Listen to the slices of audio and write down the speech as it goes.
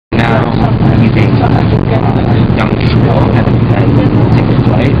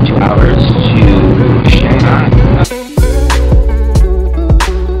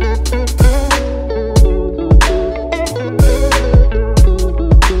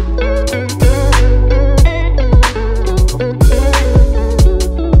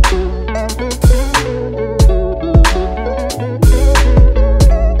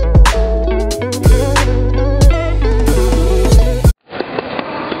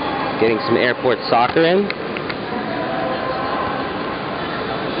Getting some airport soccer in.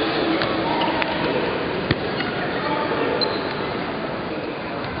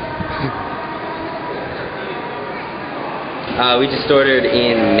 We just ordered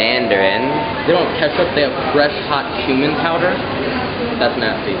in Mandarin. They don't have ketchup, they have fresh hot cumin powder. That's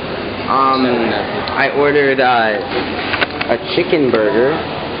nasty. I ordered a chicken burger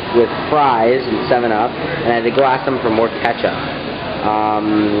with fries and 7-Up, and I had to go ask them for more ketchup.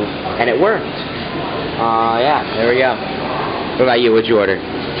 And it worked. Yeah, there we go. What about you? What'd you order?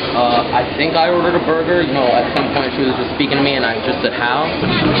 I think I ordered a burger. You know, at some point she was just speaking to me and I just said how.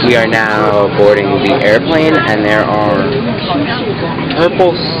 We are now boarding the airplane and there are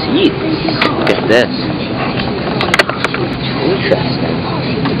purple seats. Look at this. Interesting.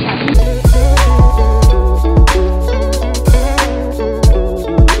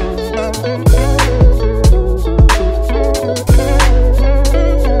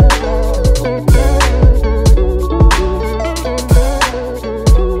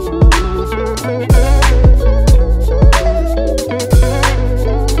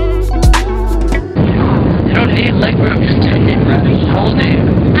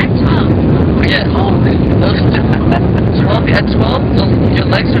 At 12, your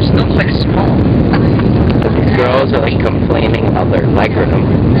legs are still quite small. Girls are like complaining about their legroom.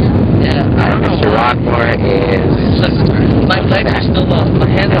 Yeah, I don't know. Mr. Rockmore is... My legs are still up. My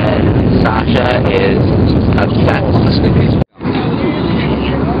hands are up. Sasha is obsessed.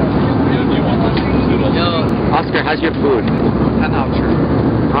 Oscar, how's your food? Anhautsche.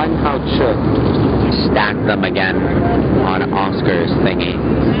 Stack them again on Oscar's thingy.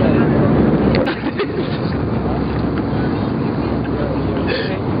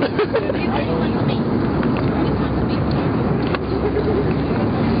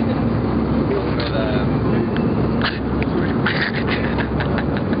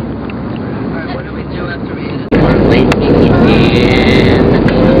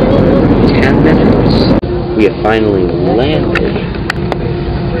 We have finally landed.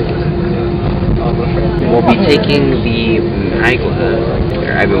 We'll be taking the Maglev.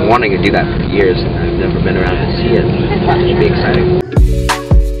 I've been wanting to do that for years and I've never been around to see it. It should be exciting.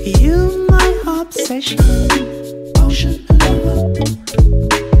 You, my obsession, ocean lover.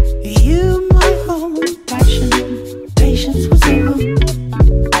 You, my whole passion, patience was over.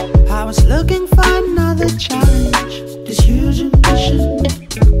 I was looking for another challenge, this huge ambition.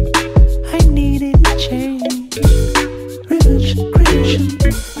 I needed a change, revenge creation.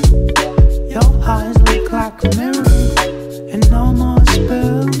 Your eyes look like a mirror, and no more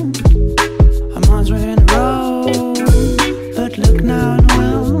spill. Our minds were in a row, but look now and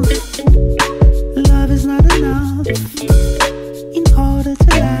well. Love is not enough in order to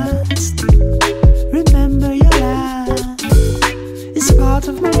last. Remember your laugh, it's part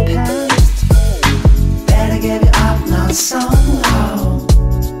of my past. Better give it up now somehow.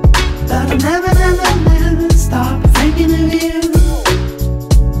 But I'll never, never, never stop thinking of you.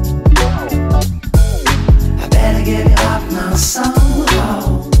 I better give it up now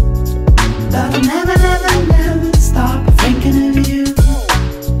somehow. But I'll never, never, never stop thinking of you.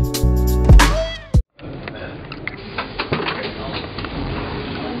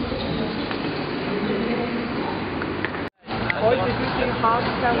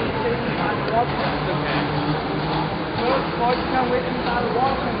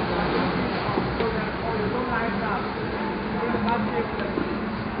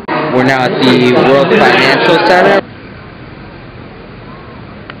 We're now at the World Financial Center.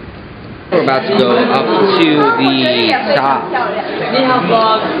 We're about to go up to the top. 你好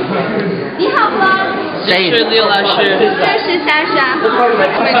vlog。你好 vlog。这是刘老师。这是莎莎。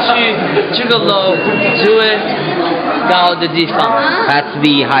会去这个楼最高的地方。That's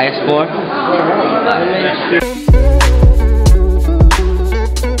the highest floor.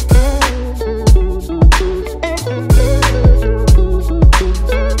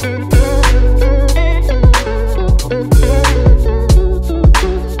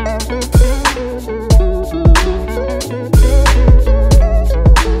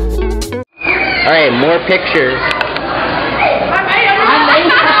 Alright, more pictures.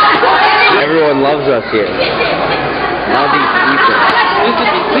 Everyone loves us here. All these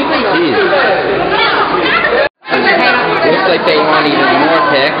people. Jeez. Looks like they want even more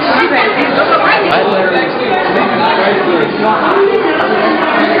pics.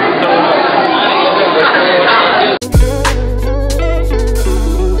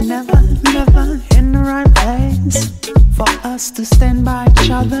 Never, never in the right place. For us to stand by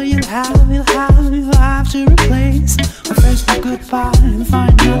each other, you'll have to replace my Facebook goodbye and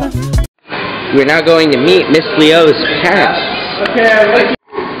find another. We're now going to meet Miss Leo's parents.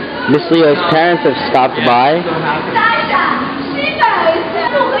 Miss Leo's parents have stopped by.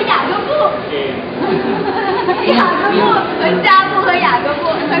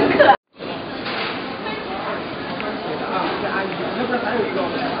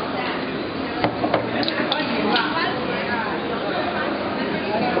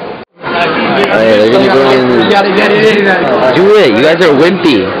 Alright, they're gonna go in. You gotta get it in. Do it. You guys are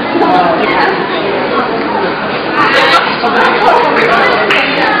wimpy.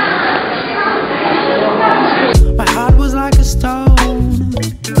 My heart was like a stone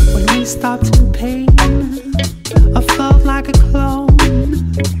when we stopped in pain. I felt like a clone,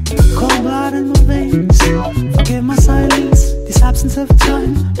 cold blood in my veins. Forgive my silence, this absence of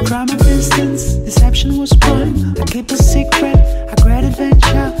time. Try my distance, deception was prime. I keep a secret, a great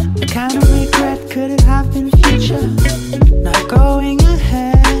adventure. What kind of regret could it have been future? Not going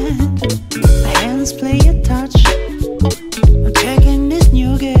ahead, my hands play a touch.